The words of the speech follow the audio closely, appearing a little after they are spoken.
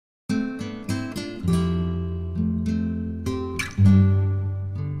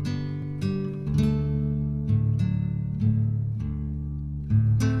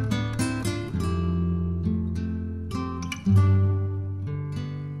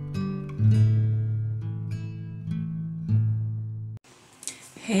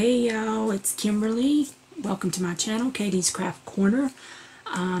Hey y'all, it's Kimberly. Welcome to my channel, Katie's Craft Corner.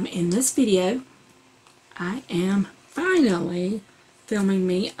 In this video, I am finally filming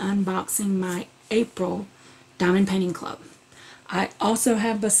me unboxing my April Diamond Painting Club. I also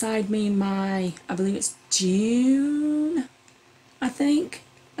have beside me my, I believe it's June, I think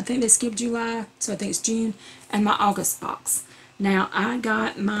they skipped July, so I think it's June, and my August box. Now, I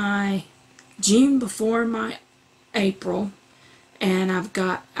got my June before my April, and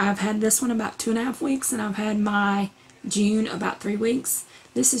I've had this one about 2.5 weeks, and I've had my June about 3 weeks.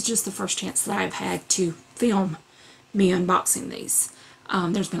 This is just the first chance that I've had to film me unboxing these.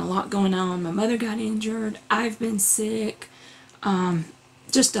 There's been a lot going on. My mother got injured. I've been sick.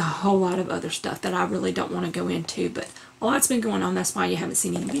 Just a whole lot of other stuff that I really don't want to go into, but a lot's been going on. That's why you haven't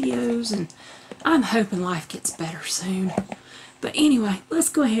seen any videos, and I'm hoping life gets better soon. But anyway, let's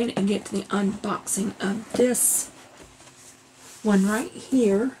go ahead and get to the unboxing of this one right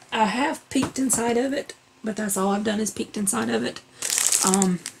here. I have peeked inside of it, but that's all I've done is peeked inside of it.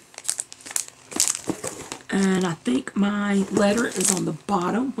 And I think my letter is on the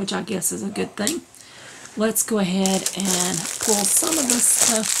bottom, which I guess is a good thing. Let's go ahead and pull some of this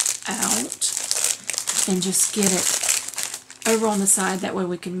stuff out and just get it over on the side. That way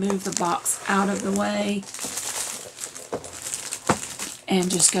we can move the box out of the way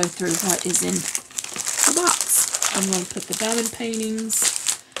and just go through what is in the box. I'm going to put the diamond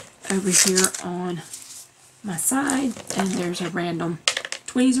paintings over here on my side, and there's a random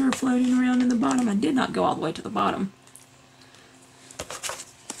tweezer floating around in the bottom. I did not go all the way to the bottom.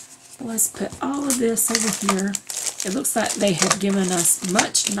 Let's put all of this over here. It looks like they have given us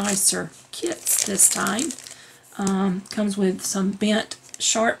much nicer kits this time. Comes with some bent,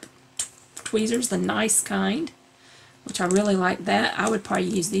 sharp tweezers, the nice kind, which I really like that. I would probably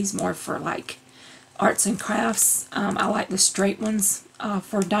use these more for like arts and crafts. I like the straight ones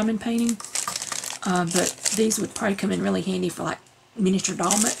for diamond painting, but these would probably come in really handy for like miniature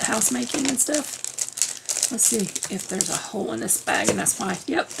doll house making and stuff. Let's see if there's a hole in this bag, and that's why,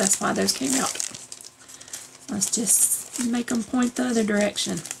 yep, that's why those came out. Let's just make them point the other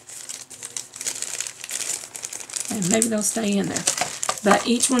direction. And maybe they'll stay in there. But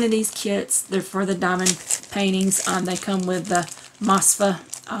each one of these kits, they're for the diamond paintings. They come with the Mosfa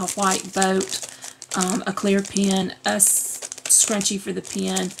white boat, a clear pen, a scrunchie for the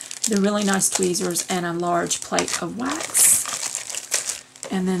pen, the really nice tweezers, and a large plate of wax.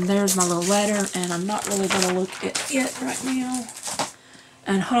 And then there's my little letter, and I'm not really going to look at it right now.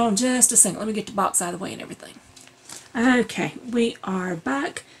 And hold on just a second. Let me get the box out of the way and everything. Okay, we are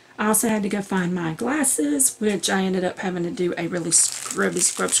back. I also had to go find my glasses, which I ended up having to do a really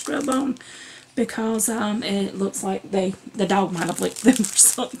scrub on, because it looks like the dog might have licked them or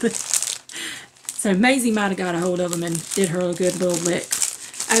something. So Maisie might have got a hold of them and did her a good little lick.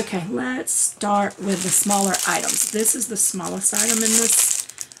 Okay, let's start with the smaller items. This is the smallest item in this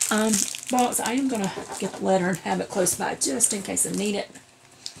box. I am going to get the letter and have it close by just in case I need it.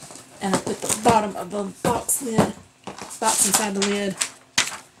 And I put the bottom of the box inside the lid.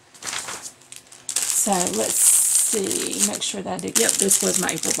 So let's see, make sure that I did. Yep, this was my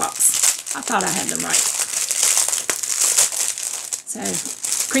April box. I thought I had them right. So,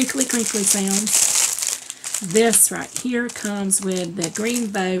 crinkly sounds. This right here comes with the green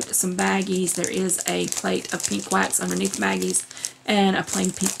boat, some baggies. There is a plate of pink wax underneath the baggies and a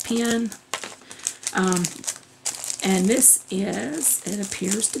plain pink pen. And this is, it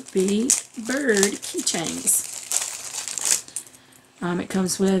appears to be bird keychains. It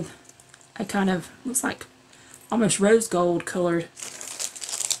comes with a kind of, looks like almost rose gold colored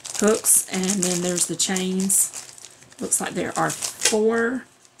hooks, and then there's the chains. Looks like there are 4.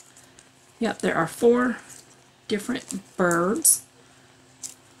 Yep, there are 4 different birds.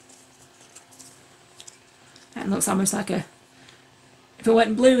 That looks almost like a, if it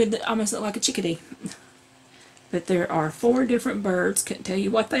wasn't blue, it'd almost look like a chickadee. But there are 4 different birds. Couldn't tell you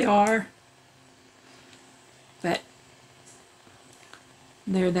what they are, but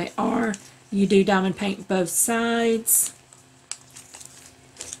there they are. You do diamond paint both sides.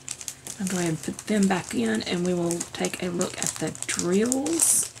 I'll go ahead and put them back in, and we will take a look at the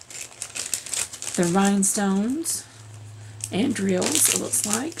drills. The rhinestones and drills, it looks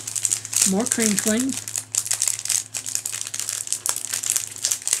like. More crinkling.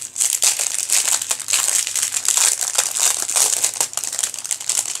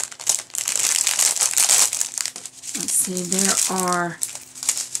 Let's see, there are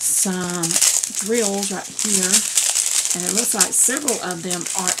some drills right here, and it looks like several of them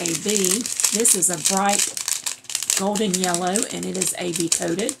are AB. This is a bright golden yellow, and it is AB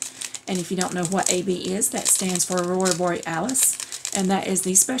coated. And if you don't know what AB is, that stands for Aurora Borealis. And that is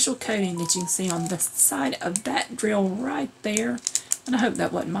the special coating that you can see on the side of that drill right there. And I hope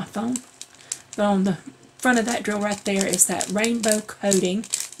that wasn't my phone. But on the front of that drill right there is that rainbow coating,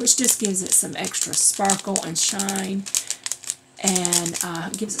 which just gives it some extra sparkle and shine, and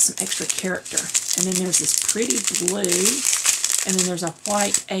gives it some extra character. And then there's this pretty blue, and then there's a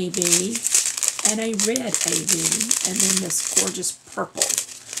white AB, and a red AB, and then this gorgeous purple,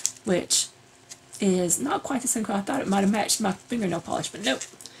 which is not quite the same color. I thought it might have matched my fingernail polish, but nope.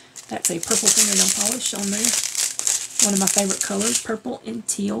 That's a purple fingernail polish on there. One of my favorite colors, purple and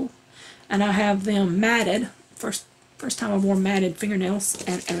teal. And I have them matted. First time I wore matted fingernails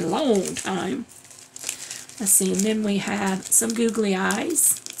in a long time. Let's see, and then we have some googly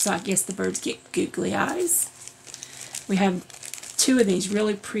eyes. So I guess the birds get googly eyes. We have two of these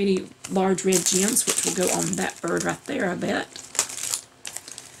really pretty large red gems, which will go on that bird right there, I bet.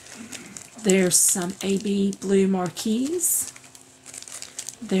 There's some AB blue marquees.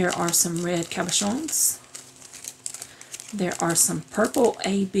 There are some red cabochons. There are some purple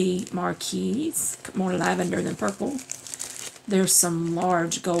AB marquees, more lavender than purple. There's some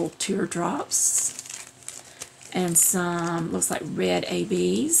large gold teardrops. And some, looks like red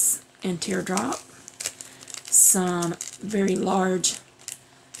ABs in teardrop. Some very large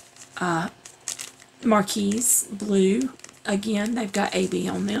marquees, blue. Again, they've got AB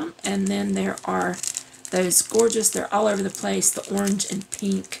on them. And then there are those gorgeous, they're all over the place, the orange and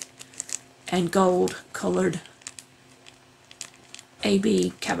pink and gold colored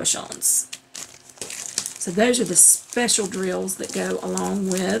AB cabochons. So those are the special drills that go along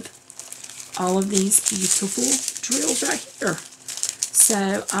with all of these beautiful drills right here.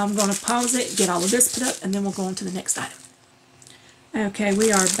 So I'm going to pause it, get all of this put up, and then we'll go on to the next item. Okay,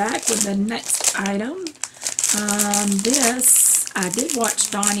 we are back with the next item. This, I did watch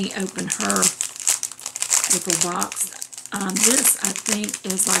Donnie open her April box. This, I think,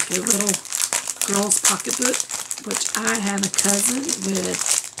 is like a little girl's pocketbook, which I have a cousin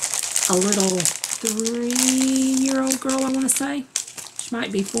with a little 3-year-old girl, I want to say. She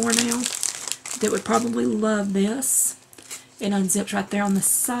might be 4 now. That would probably love this. It unzips right there on the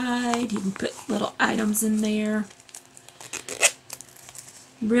side. You can put little items in there.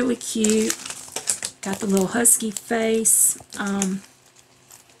 Really cute. Got the little husky face. I'm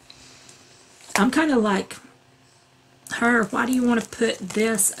kind of like her. Why do you want to put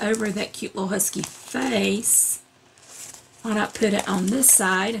this over that cute little husky face? Why not put it on this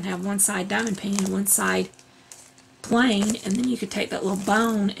side and have one side diamond painted and one side plain, and then you could take that little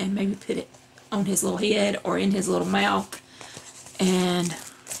bone and maybe put it on his little head or in his little mouth and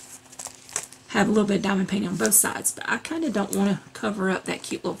have a little bit of diamond painting on both sides. But I kind of don't want to cover up that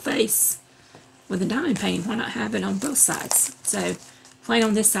cute little face with a diamond painting. Why not have it on both sides? So plain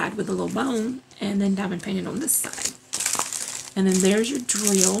on this side with a little bone, and then diamond painted on this side. And then there's your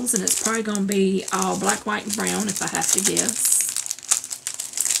drills, and it's probably going to be all black, white, and brown if I have to guess.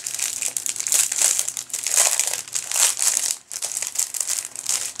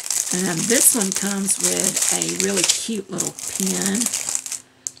 And this one comes with a really cute little pen.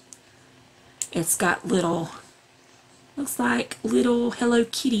 It's got little, looks like little Hello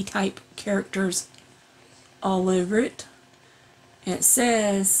Kitty type characters all over it. And it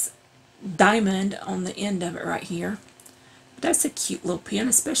says diamond on the end of it right here. But that's a cute little pen,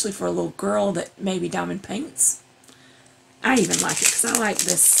 especially for a little girl that maybe diamond paints. I even like it because I like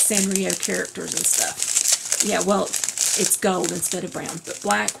the Sanrio characters and stuff. Yeah, well, it's gold instead of brown, but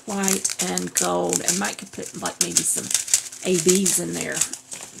black, white, and gold, and Mike could put like maybe some ABs in there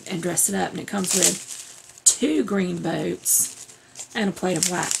and dress it up. And it comes with 2 green boats and a plate of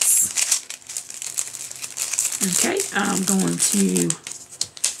wax. Okay, I'm going to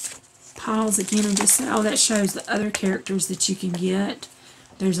pause again and just say, oh, that shows the other characters that you can get.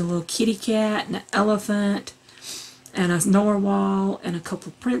 There's a little kitty cat and an elephant and a narwhal and a couple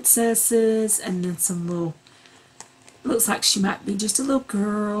of princesses, and then some little, looks like she might be just a little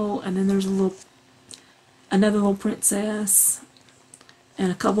girl, and then there's another little princess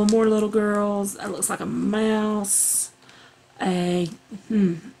and a couple more little girls. That looks like a mouse, a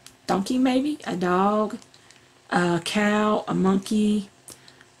donkey maybe, a dog, a cow, a monkey.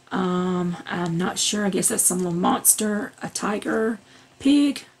 I'm not sure. I guess that's some little monster, a tiger,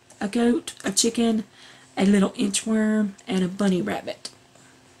 pig, a goat, a chicken, a little inchworm, and a bunny rabbit.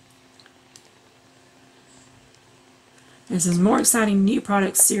 This is more exciting new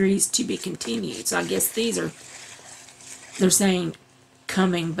product series to be continued. So I guess these are, they're saying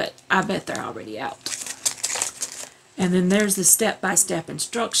coming, but I bet they're already out. And then there's the step-by-step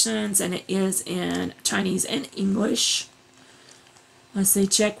instructions, and it is in Chinese and English. Let's see,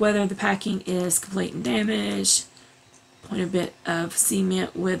 check whether the packing is complete and damaged. point a bit of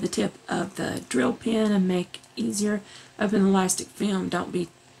cement with the tip of the drill pen and make easier. Open the elastic film. Don't be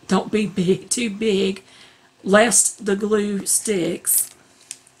too big, lest the glue sticks.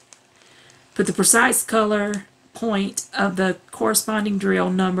 Put the precise color point of the corresponding drill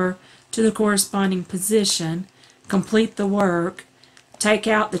number to the corresponding position. Complete the work. Take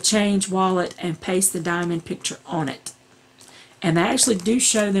out the change wallet and paste the diamond picture on it. And they actually do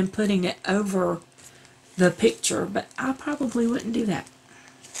show them putting it over the picture, but I probably wouldn't do that.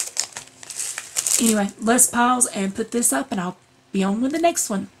 Anyway, let's pause and put this up, and I'll be on with the next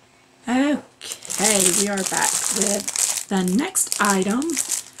one. Okay, we are back with the next item,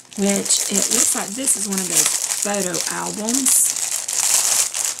 which it looks like this is one of those photo albums.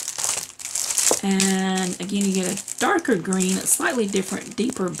 And again, you get a darker green, a slightly different,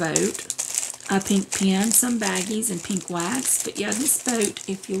 deeper boat, a pink pen, some baggies, and pink wax. But yeah, this boat,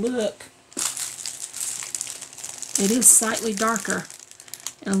 if you look, it is slightly darker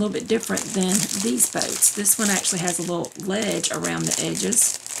and a little bit different than these boats. This one actually has a little ledge around the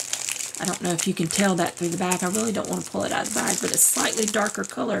edges. I don't know if you can tell that through the bag. I really don't want to pull it out of the bag, but it's slightly darker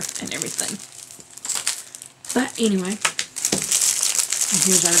color and everything. But anyway,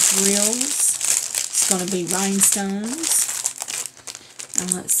 here's our drills. It's going to be rhinestones.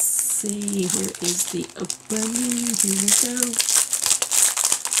 And let's see, here is the opening. Here we go.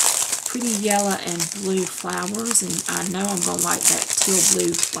 Pretty yellow and blue flowers, and I know I'm going to like that teal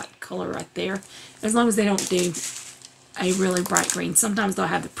blue like color right there. As long as they don't do a really bright green. Sometimes they'll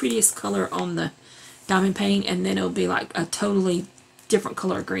have the prettiest color on the diamond painting, and then it'll be like a totally different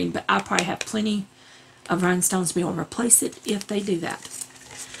color green. But I probably have plenty of rhinestones to be able to replace it if they do that.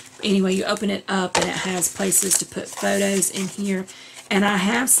 Anyway, you open it up, and it has places to put photos in here. And I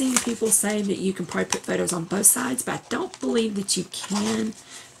have seen people say that you can probably put photos on both sides, but I don't believe that you can,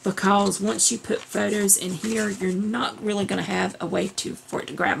 because once you put photos in here, you're not really going to have a way for it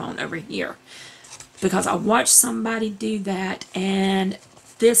to grab on over here. Because I watched somebody do that, and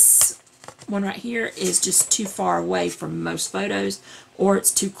this one right here is just too far away from most photos, or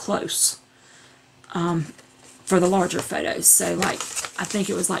it's too close for the larger photos. So like, I think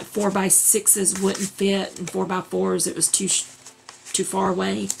it was like 4x6s wouldn't fit, and 4x4s it was too far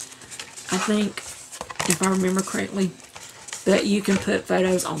away, I think, if I remember correctly. But you can put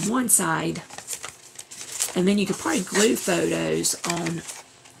photos on one side, and then you could probably glue photos on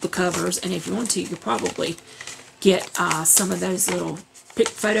the covers, and if you want to, you could probably get some of those little pick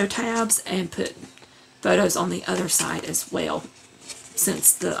photo tabs and put photos on the other side as well,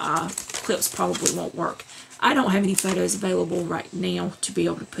 since the clips probably won't work. I don't have any photos available right now to be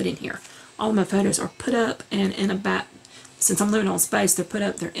able to put in here. All my photos are put up and in a back. Since I'm living on space, they're put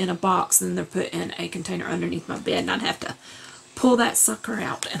up, they're in a box, and they're put in a container underneath my bed, and I'd have to pull that sucker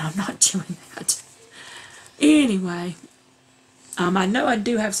out, and I'm not doing that. Anyway, I know I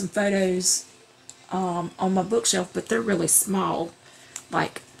do have some photos on my bookshelf, but they're really small,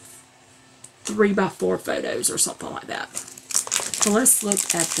 like 3x4 photos or something like that. So let's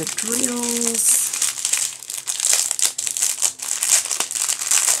look at the drills.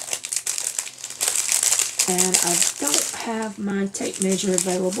 And I don't have my tape measure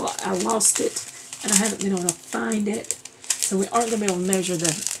available. I lost it, and I haven't been able to find it. So we aren't going to be able to measure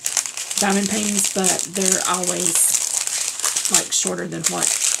the diamond paintings, but they're always like shorter than what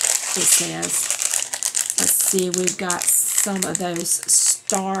it says. Let's see, we've got some of those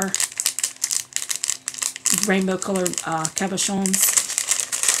star rainbow colored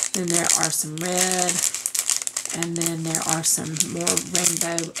cabochons. Then there are some red, and then there are some more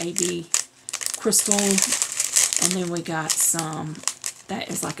rainbow AB crystal, and then we got some that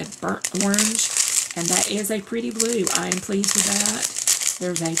is like a burnt orange, and that is a pretty blue. I am pleased with that.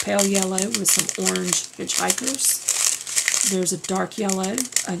 There's a pale yellow with some orange hitchhikers. There's a dark yellow,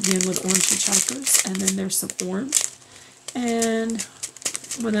 again with orange hitchhikers, and then there's some orange, and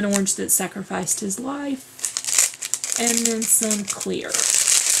with an orange that sacrificed his life, and then some clear.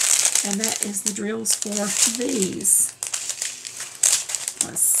 And that is the drills for these.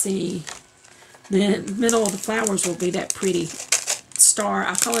 Let's see. The middle of the flowers will be that pretty star.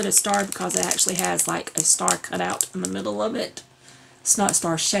 I call it a star because it actually has like a star cut out in the middle of it. It's not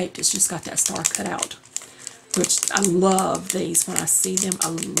star shaped, it's just got that star cut out. Which I love these when I see them. I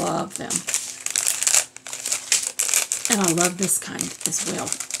love them. And I love this kind as well.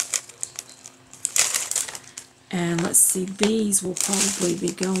 And let's see, these will probably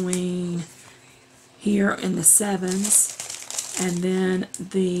be going here in the 7s. And then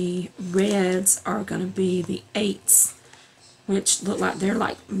the reds are going to be the 8s, which look like they're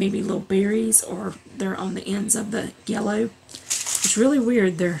like maybe little berries, or they're on the ends of the yellow. It's really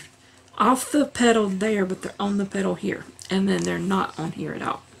weird. They're off the petal there, but they're on the petal here. and then they're not on here at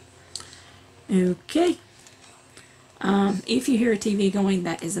all. Okay. If you hear a TV going,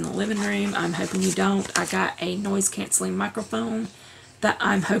 that is in the living room. I'm hoping you don't. I got a noise canceling microphone that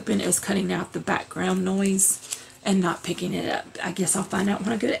I'm hoping is cutting out the background noise and not picking it up. I guess I'll find out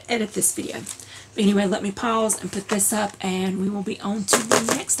when I go to edit this video. But anyway, let me pause and put this up, and we will be on to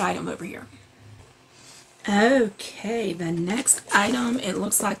the next item over here. Okay, the next item, it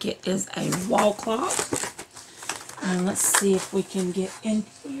looks like it is a wall clock. Let's see if we can get in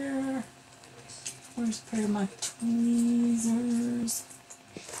here. Where's a pair of my tweezers?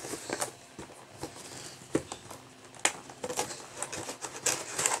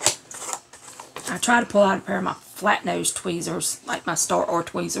 I try to pull out a pair of my flat nose tweezers, like my Star or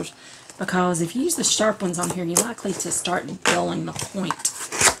tweezers, because if you use the sharp ones on here, you're likely to start dulling the point.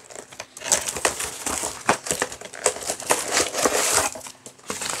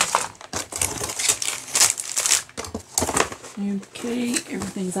 Okay,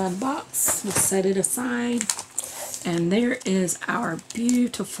 everything's out of the box. We'll set it aside. And there is our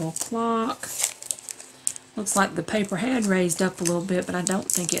beautiful clock. Looks like the paper had raised up a little bit, but I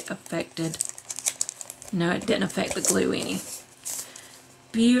don't think it affected. No, it didn't affect the glue any.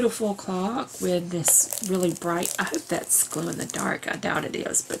 Beautiful clock with this really bright, I hope that's glow in the dark. I doubt it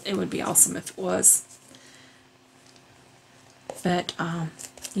is, but it would be awesome if it was. But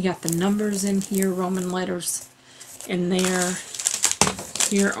you got the numbers in here, Roman letters in there.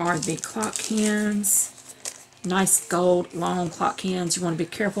 Here are the clock hands. Nice gold long clock hands. You want to be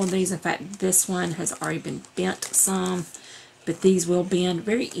careful of these. In fact, this one has already been bent some, but these will bend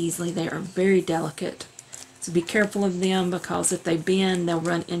very easily. They are very delicate. So be careful of them, because if they bend, they'll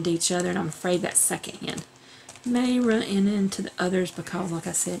run into each other, and I'm afraid that second hand may run into the others because, like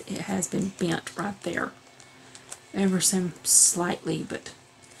I said, it has been bent right there. Ever so slightly, but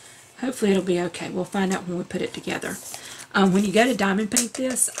hopefully it'll be okay. We'll find out when we put it together. When you go to diamond paint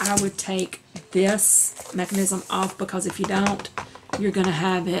this, I would take this mechanism off, because if you don't, you're going to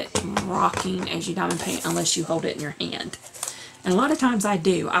have it rocking as you diamond paint unless you hold it in your hand. And a lot of times I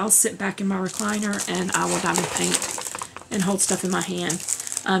do. I'll sit back in my recliner and I will diamond paint and hold stuff in my hand.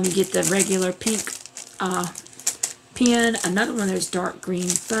 You get the regular pink pen. Another one, there's dark green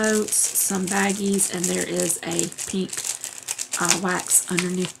boats, some baggies, and there is a pink wax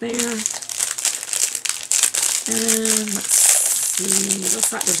underneath there. And let's see, it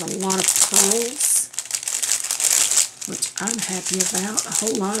looks like there's a lot of pearls, which I'm happy about, a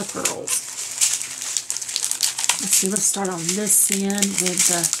whole lot of pearls. Let's see, let's start on this end with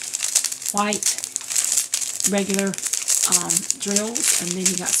the white regular drills, and then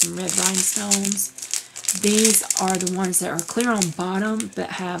you got some red rhinestones. These are the ones that are clear on bottom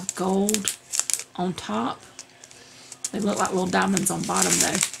but have gold on top. They look like little diamonds on bottom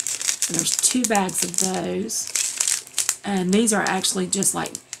though. And there's 2 bags of those. And these are actually just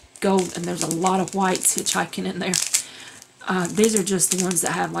like gold, and there's a lot of whites hitchhiking in there. These are just the ones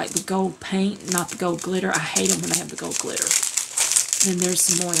that have like the gold paint, not the gold glitter. I hate them when they have the gold glitter. Then there's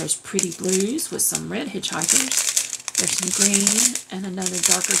some more. There's pretty blues with some red hitchhikers. There's some green and another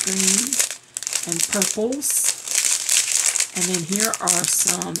darker green and purples. And then here are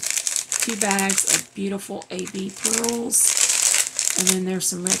some 2 bags of beautiful AB pearls. And then there's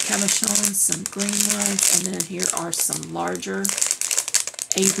some red cabochons, some green ones, and then here are some larger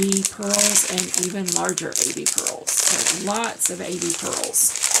AB pearls and even larger AB pearls. So lots of AB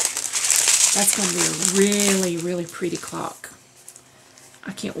pearls. That's going to be a really, really pretty clock.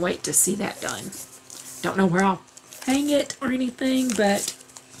 I can't wait to see that done. Don't know where I'll hang it or anything, but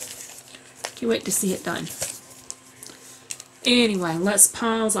can't wait to see it done. Anyway, let's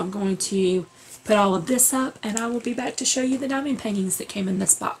pause. I'm going to put all of this up, and I will be back to show you the diamond paintings that came in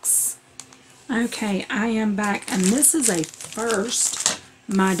this box. Okay, I am back, and this is a first.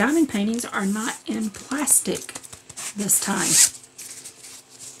 My diamond paintings are not in plastic this time.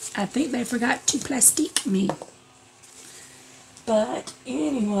 I think they forgot to plastique me. But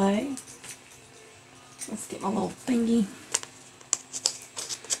anyway, let's get my little thingy.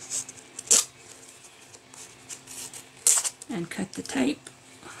 And cut the tape.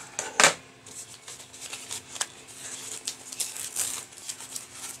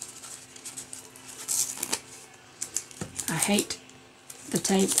 I hate the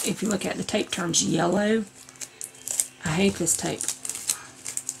tape. If you look at it, the tape turns yellow. I hate this tape.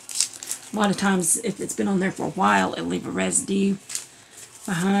 A lot of times, if it's been on there for a while, it'll leave a residue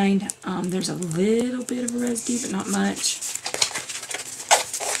behind. There's a little bit of a residue, but not much.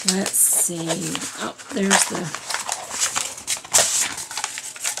 Let's see. Oh, there's the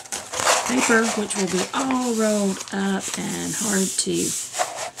paper, which will be all rolled up and hard to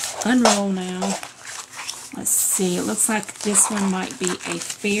unroll now. Let's see, it looks like this one might be a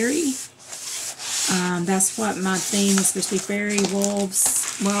fairy. That's what my theme is supposed to be, fairy,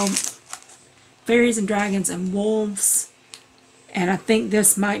 wolves, well, fairies and dragons and wolves. And I think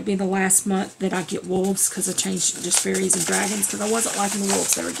this might be the last month that I get wolves, because I changed just fairies and dragons, because I wasn't liking the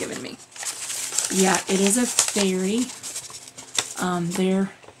wolves they were giving me. Yeah, it is a fairy.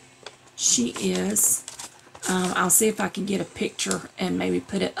 There she is. I'll see if I can get a picture and maybe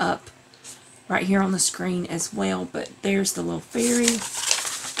put it up right here on the screen as well. But there's the little fairy.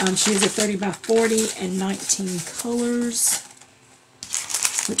 She is a 30 by 40 and 19 colors,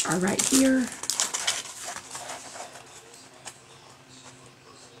 which are right here.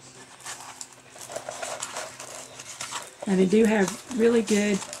 And they do have really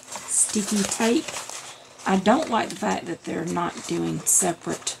good sticky tape. I don't like the fact that they're not doing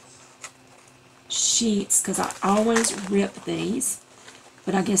separate sheets, because I always rip these.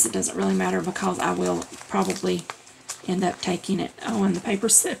 But I guess it doesn't really matter, because I will probably end up taking it. Oh, and the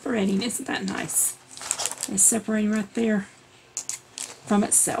paper's separating. Isn't that nice? It's separating right there from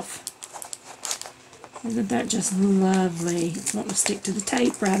itself. Isn't that just lovely? It's wanting to stick to the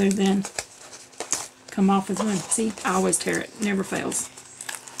tape rather than come off as one. See, I always tear it. Never fails.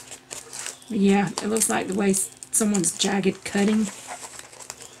 But yeah, it looks like the way someone's jagged cutting.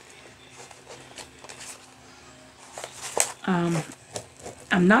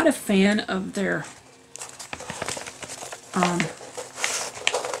 I'm not a fan of their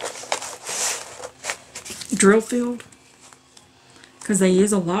drill field, because they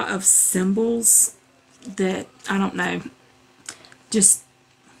use a lot of symbols that, I don't know, just,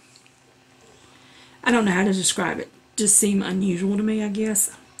 I don't know how to describe it, just seem unusual to me, I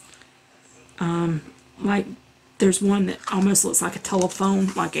guess. Like, there's one that almost looks like a telephone,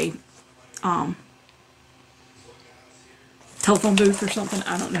 like a telephone booth or something.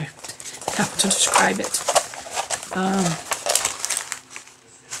 I don't know how to describe it.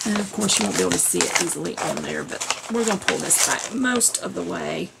 And of course you won't be able to see it easily on there, but we're going to pull this back most of the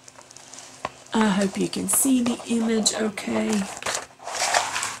way. I hope you can see the image okay.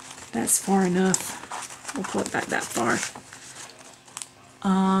 That's far enough. We'll pull it back that far.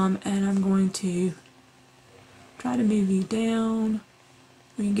 And I'm going to try to move you down.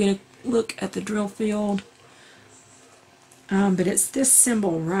 We can get a look at the drill field. But it's this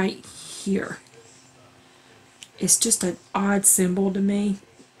symbol right here. It's just an odd symbol to me.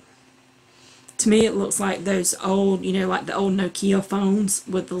 To me it looks like those old, you know, like the old Nokia phones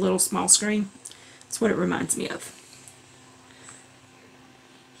with the little small screen. That's what it reminds me of.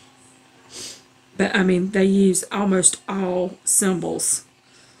 But I mean, they use almost all symbols.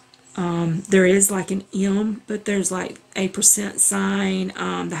 There is like an M, but there's like a % sign,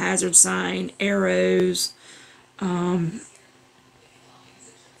 the hazard sign, arrows,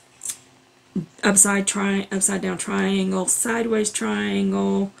 upside down triangle, sideways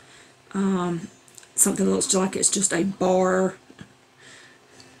triangle, something that looks like it's just a bar,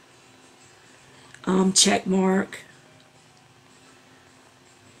 check mark,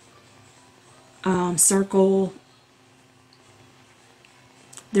 circle.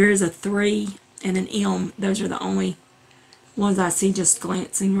 There is a 3 and an M. Those are the only ones I see just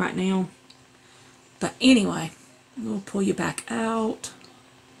glancing right now. But anyway, we'll pull you back out.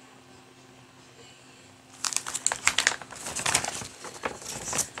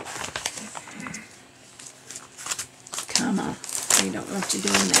 Come on. You don't want you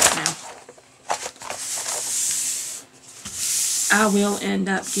doing that now. I will end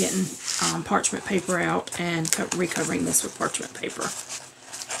up getting parchment paper out and recovering this with parchment paper.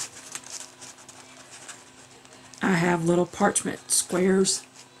 I have little parchment squares.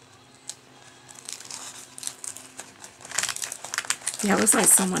 Yeah, it looks like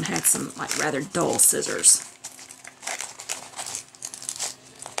someone had some like rather dull scissors.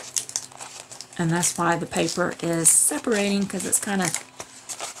 And that's why the paper is separating, because it's kind of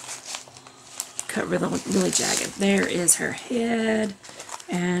cut really jagged. There is her head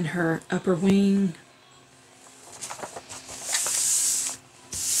and her upper wing.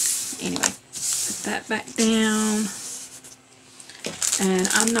 Anyway, put that back down. And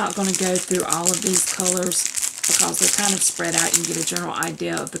I'm not going to go through all of these colors because they're kind of spread out. You can get a general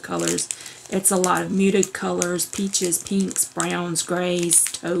idea of the colors. It's a lot of muted colors: peaches, pinks, browns, grays,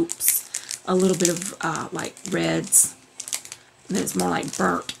 taupes, a little bit of like reds. And then it's more like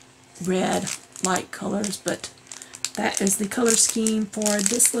burnt red light colors, but that is the color scheme for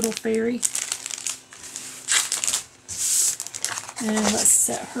this little fairy. And let's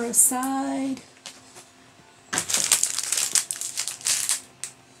set her aside.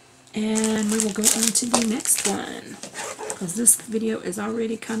 And we will go on to the next one, because this video is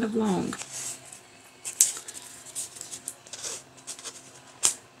already kind of long.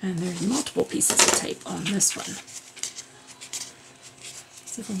 And there's multiple pieces of tape on this one.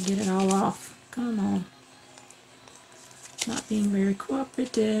 See if we can get it all off. Come on. It's not being very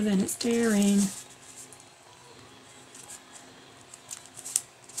cooperative and it's tearing.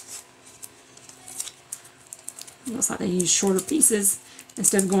 It looks like they use shorter pieces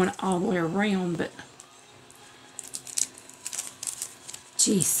instead of going all the way around, but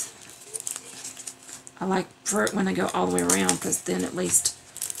jeez. I like for it when they go all the way around because then at least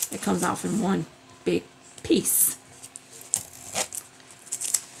it comes off in one big piece.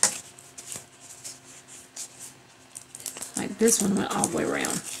 Like this one went all the way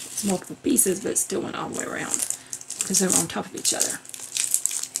around. It's multiple pieces, but it still went all the way around because they were on top of each other.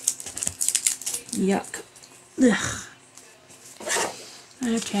 Yuck. Ugh.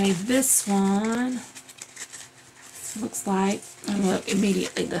 Okay, this one looks like, oh look,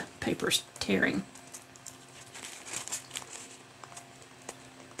 immediately the paper's tearing.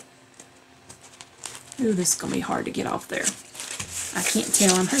 Ooh, this is going to be hard to get off there. I can't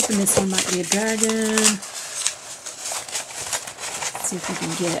tell. I'm hoping this one might be a dragon. Let's see if we can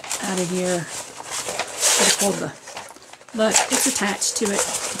get it out of here. Pull the, look, it's attached to it.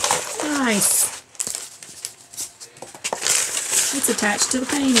 Nice. It's attached to the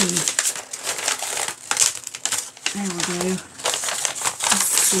painting. There we go. Let's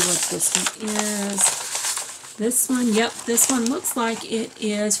see what this one is. This one, yep, this one looks like it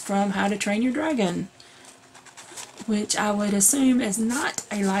is from How to Train Your Dragon, which I would assume is not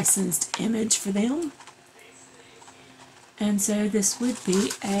a licensed image for them. And so this would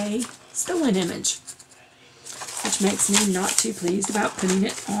be a stolen image, which makes me not too pleased about putting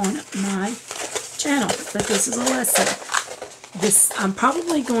it on my channel. But this is a lesson. This, I'm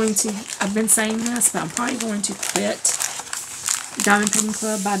probably going to, I've been saying this, but I'm probably going to quit Diamond Painting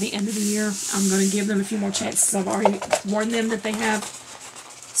Club by the end of the year. I'm going to give them a few more chances. I've already warned them that they have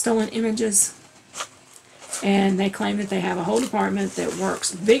stolen images. And they claim that they have a whole department that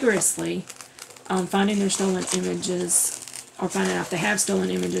works vigorously on finding their stolen images, or finding out if they have stolen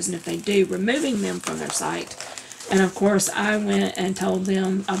images, and if they do, removing them from their site. And of course, I went and told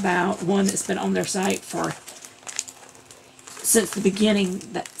them about one that's been on their site for since the beginning,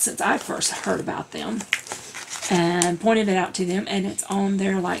 since I first heard about them, and pointed it out to them, and it's on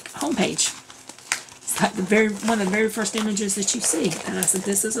their like homepage. It's like one of the very first images that you see, and I said,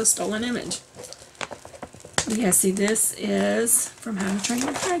 this is a stolen image. Yeah, see, this is from How to Train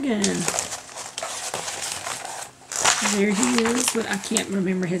Your Dragon. There he is, but I can't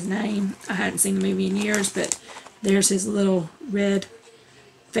remember his name. I hadn't seen the movie in years, but there's his little red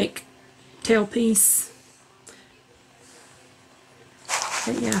fake tail piece.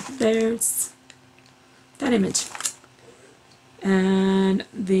 But yeah, there's that image. And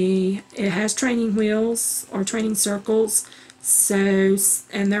it has training wheels or training circles. So,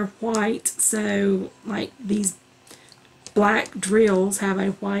 and they're white, so like these black drills have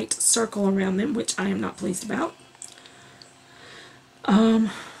a white circle around them, which I am not pleased about.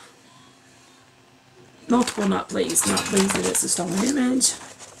 Multiple not pleased that it's a stolen image,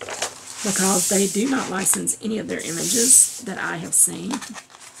 because they do not license any of their images that I have seen.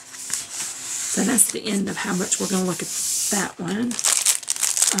 So that's the end of how much we're going to look at that one.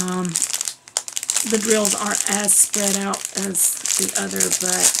 The drills aren't as spread out as the other,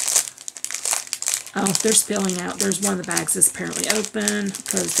 but oh, they're spilling out. There's one of the bags that's apparently open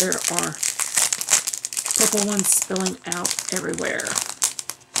because there are purple ones spilling out everywhere.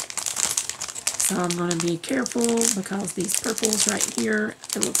 So I'm going to be careful because these purples right here,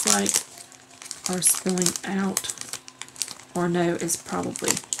 it looks like, are spilling out. Or no, it's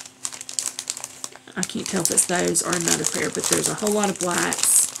probably, I can't tell if it's those or another pair, but there's a whole lot of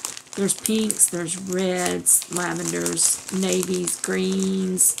blacks. There's pinks, there's reds, lavenders, navies,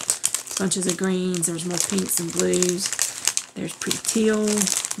 greens, bunches of greens. There's more pinks and blues. There's pretty teal,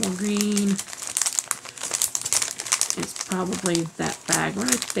 more green. It's probably that bag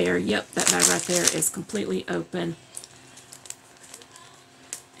right there. Yep, that bag right there is completely open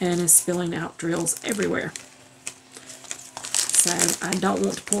and is spilling out drills everywhere. So I don't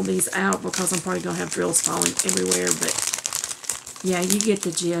want to pull these out because I'm probably going to have drills falling everywhere, but yeah, you get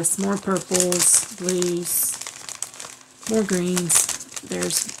the gist. More purples, blues, more greens.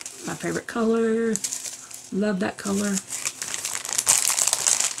 There's my favorite color. Love that color.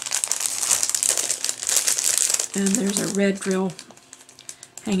 And there's a red drill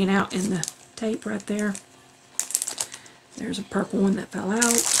hanging out in the tape right there. There's a purple one that fell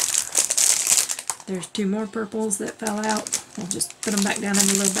out. There's two more purples that fell out. We'll just put them back down in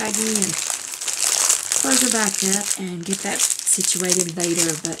the little baggie and close it back up and get that situated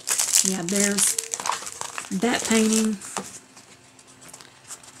later. But yeah, there's that painting.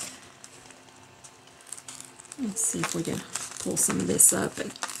 Let's see if we can pull some of this up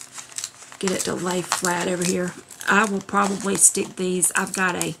and get it to lay flat over here. I will probably stick these. I've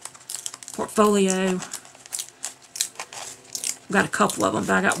got a portfolio. I've got a couple of them,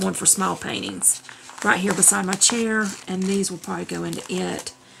 but I got one for small paintings right here beside my chair, and these will probably go into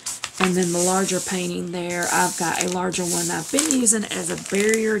it. And then the larger painting there, I've got a larger one that I've been using as a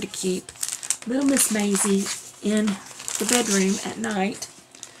barrier to keep little Miss Maisie in the bedroom at night.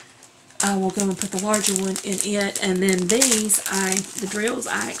 I will go and put the larger one in it, and then these, the drills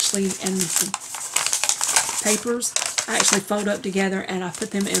and the papers, I actually fold up together and I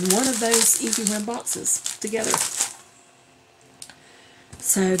put them in one of those Easy Whim boxes together.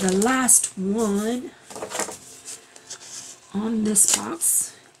 So the last one on this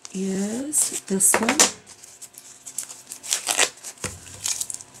box is this one.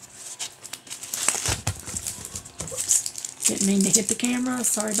 Whoops. Didn't mean to hit the camera.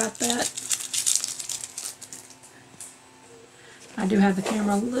 Sorry about that. I do have the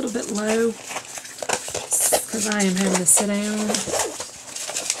camera a little bit low because I am having to sit down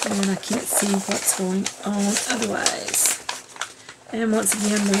and I can't see what's going on otherwise. And once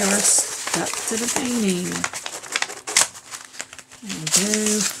again, we are stuck to the painting. There we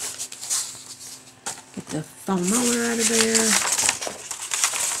go. Get the foam roller out of there.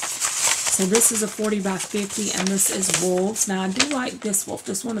 So this is a 40 by 50, and this is wolves. Now I do like this wolf.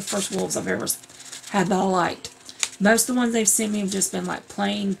 This is one of the first wolves I've ever had that I liked. Most of the ones they've sent me have just been like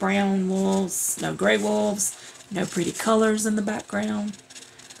plain brown wolves, no gray wolves, no pretty colors in the background.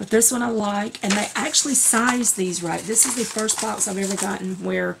 But this one I like, and they actually sized these right. This is the first box I've ever gotten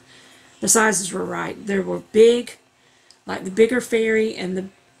where the sizes were right. There were big, like the bigger fairy and the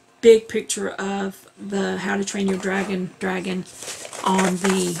big picture of the How to Train Your Dragon on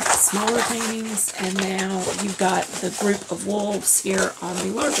the smaller paintings, and now you've got the group of wolves here on the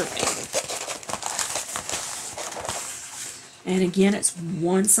larger painting. And again, it's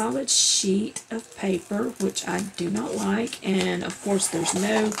one solid sheet of paper, which I do not like. And of course, there's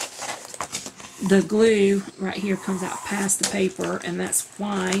the glue right here comes out past the paper, and that's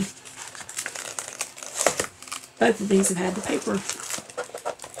why both of these have had the paper,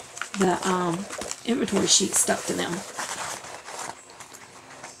 the inventory sheet stuck to them.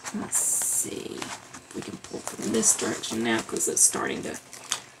 Let's see if we can pull from this direction now, because it's starting to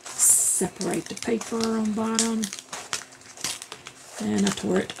separate the paper on bottom. And I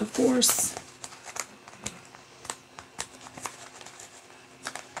tore it, of course.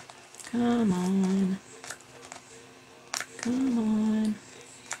 Come on. Come on.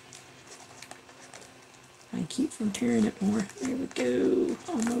 I keep from tearing it more. There we go.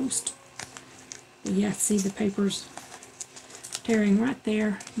 Almost. But yeah, see the paper's tearing right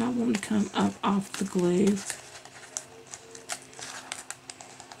there. Not wanting to come up off the glue.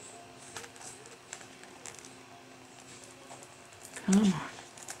 Come on.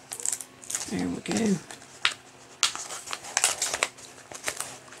 There we go.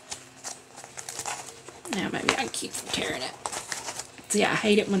 Now maybe I can keep from tearing it. See, I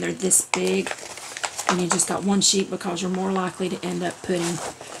hate it when they're this big and you just got one sheet, because you're more likely to end up putting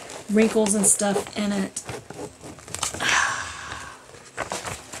wrinkles and stuff in it.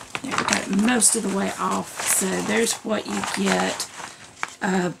 There, we got it most of the way off. So there's what you get.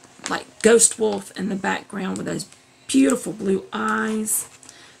 Like Ghost Wolf in the background with those beautiful blue eyes.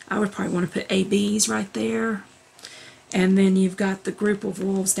 I would probably want to put ABs right there. And then you've got the group of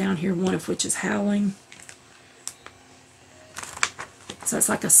wolves down here, one of which is howling. So it's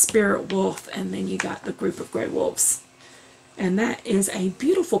like a spirit wolf, and then you got the group of gray wolves. And that is a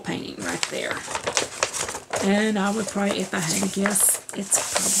beautiful painting right there. And I would probably, if I had to guess,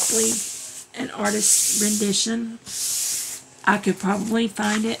 it's probably an artist's rendition. I could probably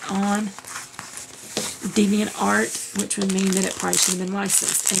find it on DeviantArt, which would mean that it probably should have been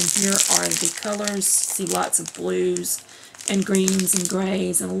licensed. And here are the colors. See lots of blues and greens and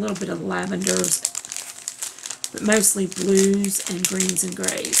grays and a little bit of lavenders, but mostly blues and greens and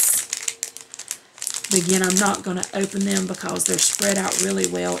grays. But again, I'm not going to open them because they're spread out really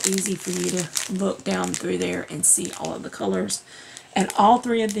well, easy for you to look down through there and see all of the colors. And all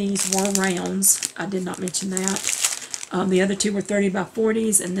three of these were rounds. I did not mention that. The other two were 30 by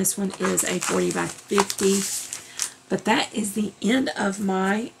 40s, and this one is a 40 by 50. But that is the end of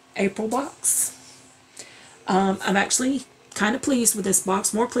my April box. I'm actually kind of pleased with this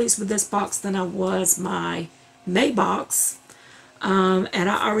box, more pleased with this box than I was my May box. And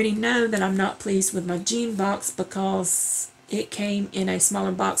I already know that I'm not pleased with my June box because it came in a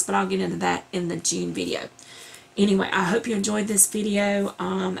smaller box, but I'll get into that in the June video. Anyway, I hope you enjoyed this video.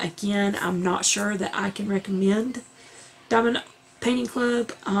 Again, I'm not sure that I can recommend Diamond Painting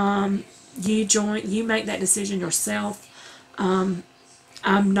Club. you make that decision yourself.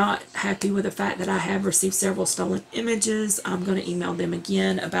 I'm not happy with the fact that I have received several stolen images. I'm going to email them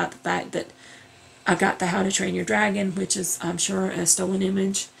again about the fact that I got the How to Train Your Dragon, which is, I'm sure, a stolen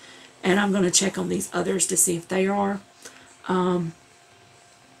image. And I'm going to check on these others to see if they are. And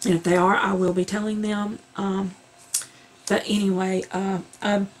if they are, I will be telling them. But anyway,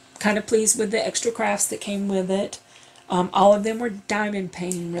 I'm kind of pleased with the extra crafts that came with it. All of them were diamond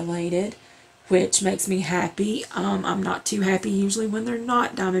painting related, which makes me happy. I'm not too happy usually when they're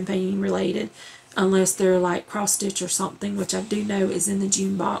not diamond painting related, unless they're like cross stitch or something, which I do know is in the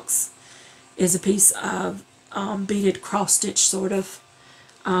June box, is a piece of beaded cross stitch sort of.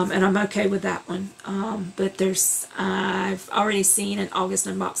 And I'm okay with that one. But I've already seen an August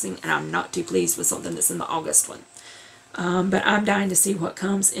unboxing, and I'm not too pleased with something that's in the August one. But I'm dying to see what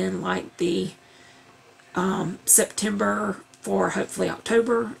comes in like the September for hopefully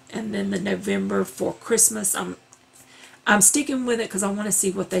October, and then the November for Christmas. I'm sticking with it because I want to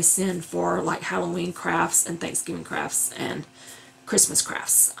see what they send for like Halloween crafts and Thanksgiving crafts and Christmas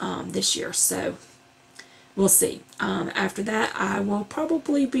crafts this year. So we'll see. After that, I will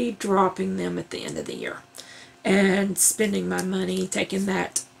probably be dropping them at the end of the year and spending my money, taking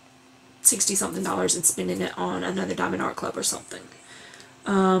that $60-something and spending it on another Diamond Art Club or something.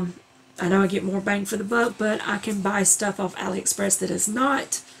 I know I get more bang for the buck, but I can buy stuff off AliExpress that is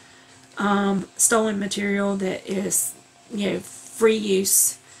not stolen material, that is, free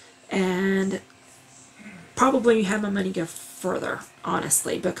use, and probably have my money go further,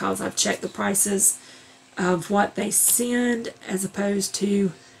 honestly, because I've checked the prices of what they send as opposed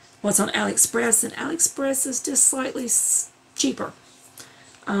to what's on AliExpress, and AliExpress is just slightly cheaper.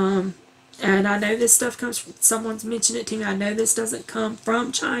 And I know this stuff comes from, someone's mentioned it to me, I know this doesn't come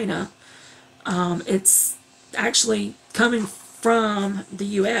from China. It's actually coming from the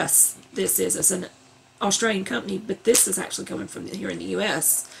U.S. It's an Australian company, but this is actually coming from here in the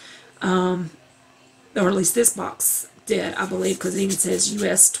U.S. Or at least this box did, I believe, because it even says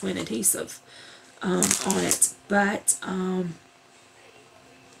U.S. twin adhesive on it. But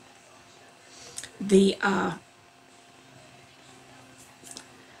the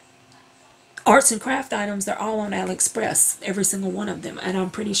arts and craft items, they're all on AliExpress, every single one of them, and I'm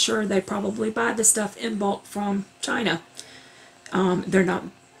pretty sure they probably buy the stuff in bulk from China. They're not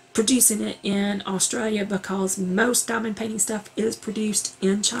producing it in Australia because most diamond painting stuff is produced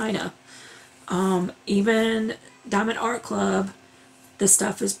in China. Even Diamond Art Club, the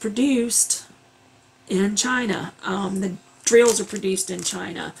stuff is produced in China. The drills are produced in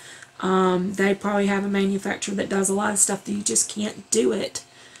China. They probably have a manufacturer that does a lot of stuff that you just can't do it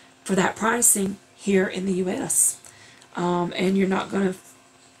for that pricing here in the U.S. And you're not going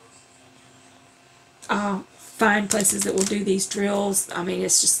to find places that will do these drills. I mean,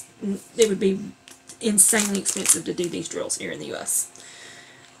 it's just, it would be insanely expensive to do these drills here in the U.S.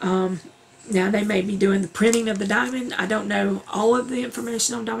 Now, they may be doing the printing of the diamond. I don't know all of the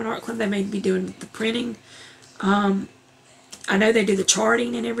information on Diamond Art Club. They may be doing the printing. I know they do the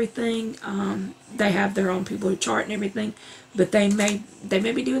charting and everything. They have their own people who chart and everything, but they may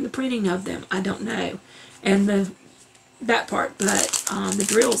be doing the printing of them. I don't know, and that part. But the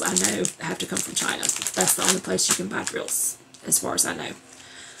drills, I know, have to come from China. That's the only place you can buy drills, as far as I know.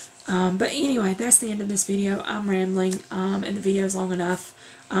 But anyway, that's the end of this video. I'm rambling, and the video is long enough.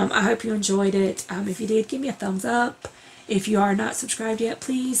 I hope you enjoyed it. If you did, give me a thumbs up. If you are not subscribed yet,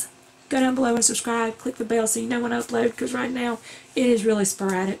 please go down below and subscribe. Click the bell so you know when I upload, because right now it is really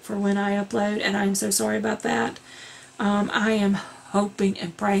sporadic for when I upload, and I'm so sorry about that. I am hoping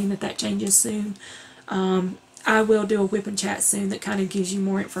and praying that that changes soon. I will do a whip and chat soon that kind of gives you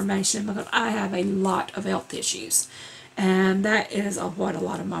more information, because I have a lot of health issues, and that is what a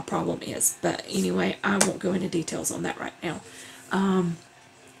lot of my problem is. But anyway, I won't go into details on that right now.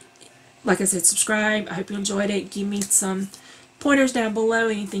 Like I said, subscribe. I hope you enjoyed it. Give me some pointers down below.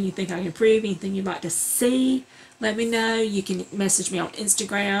 Anything you think I can improve, anything you'd like to see, let me know. You can message me on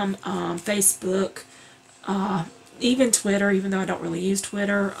Instagram, Facebook, even Twitter, even though I don't really use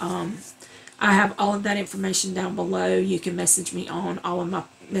Twitter. I have all of that information down below. You can message me on all of my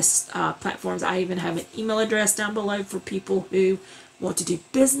platforms. I even have an email address down below for people who want to do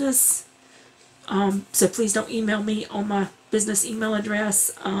business. So please don't email me on my business email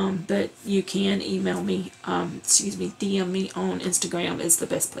address, but you can email me, DM me on Instagram is the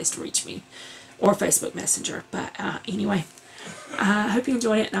best place to reach me, or Facebook Messenger. But anyway, I hope you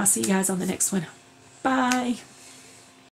enjoyed it, and I'll see you guys on the next one. Bye!